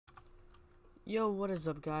Yo, what is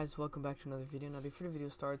up, guys? Welcome back to another video. Now before the video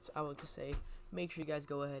starts, I would like to say make sure you guys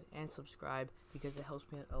go ahead and subscribe because it helps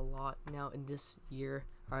me out a lot. Now in this year,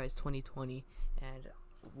 alright, it's 2020, and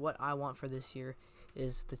what I want for this year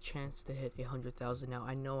is the chance to hit 100,000. Now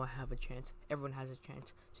I know I have a chance, everyone has a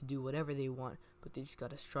chance to do whatever they want, but they just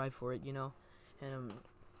gotta strive for it, and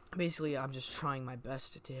basically I'm just trying my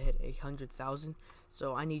best to hit 100,000,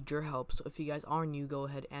 so I need your help. So if you guys are new, go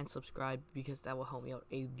ahead and subscribe because that will help me out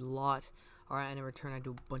a lot. Alright, and in return I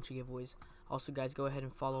do a bunch of giveaways. Also, guys, go ahead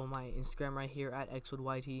and follow my Instagram right here at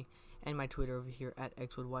Exoid and my Twitter over here at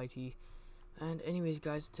Exoid. And anyways,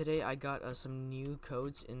 guys, today I got some new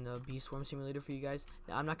codes in the Bee Swarm Simulator for you guys.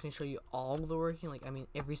 Now I'm not going to show you all the working,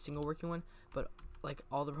 every single working one, but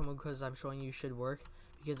all the promo codes I'm showing you should work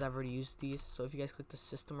because I've already used these. So if you guys click the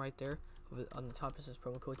system right there on the top, it says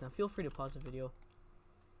promo codes. Now feel free to pause the video.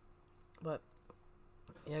 But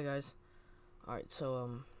yeah, guys. Alright,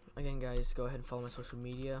 so again, guys, go ahead and follow my social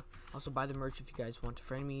media. Also, buy the merch if you guys want to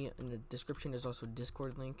friend me. In the description there's also a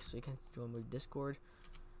Discord link, so you can join my Discord.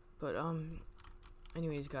 But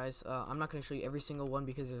anyways, guys, I'm not going to show you every single one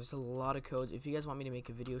because there's a lot of codes. If you guys want me to make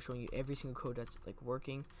a video showing you every single code that's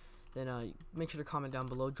working, then make sure to comment down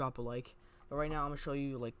below, drop a like. But right now I'm going to show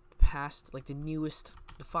you the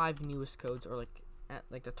 5 newest codes, or at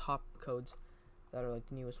the top codes that are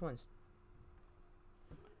the newest ones.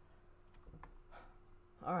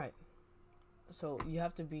 Alright, so you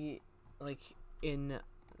have to be in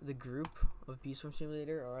the group of Bee Swarm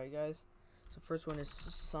Simulator. Alright, guys, so first one is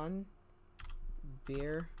Sun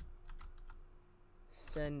Bear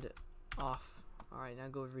Send Off. Alright, now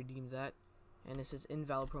go redeem that, and this is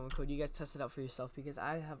invalid promo code. You guys test it out for yourself because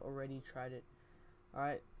I have already tried it.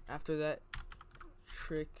 Alright, after that,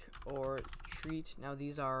 Trick or Treat. Now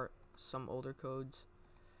these are some older codes,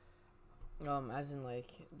 as in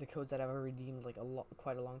the codes that I've redeemed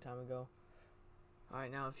quite a long time ago.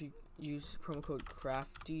 Alright, now if you use promo code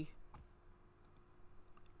Crafty,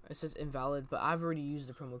 it says invalid, but I've already used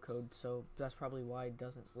the promo code, so that's probably why it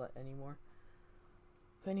doesn't let anymore.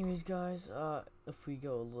 But anyways, guys, if we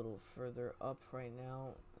go a little further up right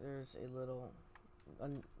now, there's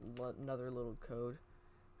another little code,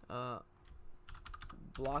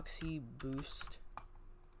 Bloxy Boost.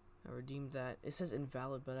 I redeemed that. It says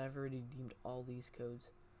invalid, but I've already redeemed all these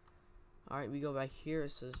codes. Alright, we go back here.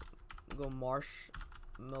 It says go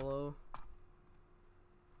Marshmallow.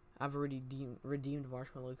 I've already redeemed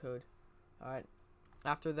Marshmallow code. Alright,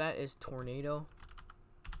 after that is Tornado.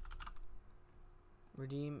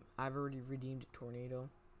 Redeem. I've already redeemed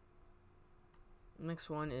Tornado. Next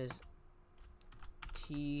one is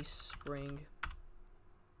Teespring.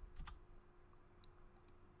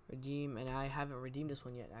 Redeem, and I haven't redeemed this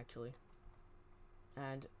one yet, actually.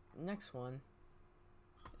 And next one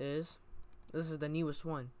is, this is the newest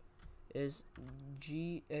one, is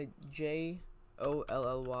JOLLY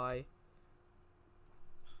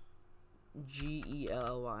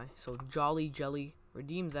GELLY. So Jolly Jelly.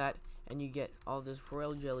 Redeem that, and you get all this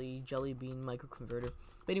Royal Jelly Bean micro converter.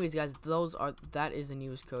 But anyways, guys, that is the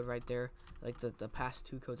newest code right there, the past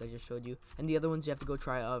 2 codes I just showed you, and the other ones you have to go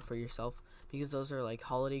try out for yourself because those are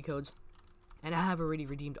holiday codes, and I have already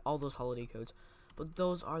redeemed all those holiday codes. But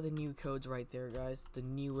those are the new codes right there, guys, the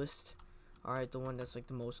newest. Alright, the one that's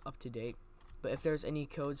the most up to date. But if there's any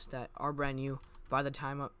codes that are brand new by the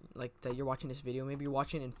time that you're watching this video, maybe you're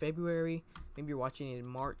watching it in February, maybe you're watching it in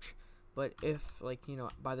March, but if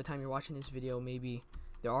by the time you're watching this video, maybe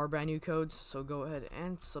there are brand new codes, so go ahead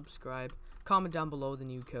and subscribe. Comment down below the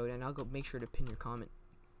new code, and I'll go make sure to pin your comment.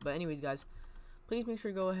 But anyways, guys, please make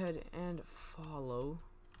sure to go ahead and follow.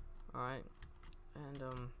 Alright, and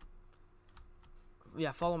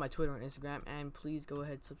yeah, follow my Twitter and Instagram, and please go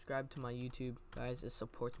ahead and subscribe to my YouTube, guys. It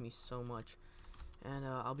supports me so much. And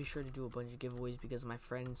I'll be sure to do a bunch of giveaways because my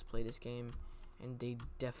friends play this game, and they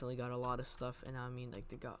definitely got a lot of stuff. And I mean,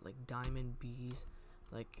 they got diamond bees,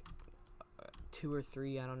 2 or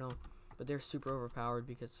 3, I don't know, but they're super overpowered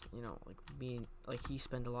because he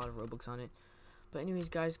spent a lot of Robux on it. But anyways,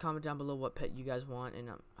 guys, comment down below what pet you guys want, and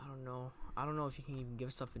I don't know if you can even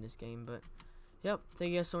give stuff in this game. But yep,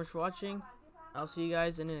 thank you guys so much for watching. I'll see you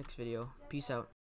guys in the next video. Peace out.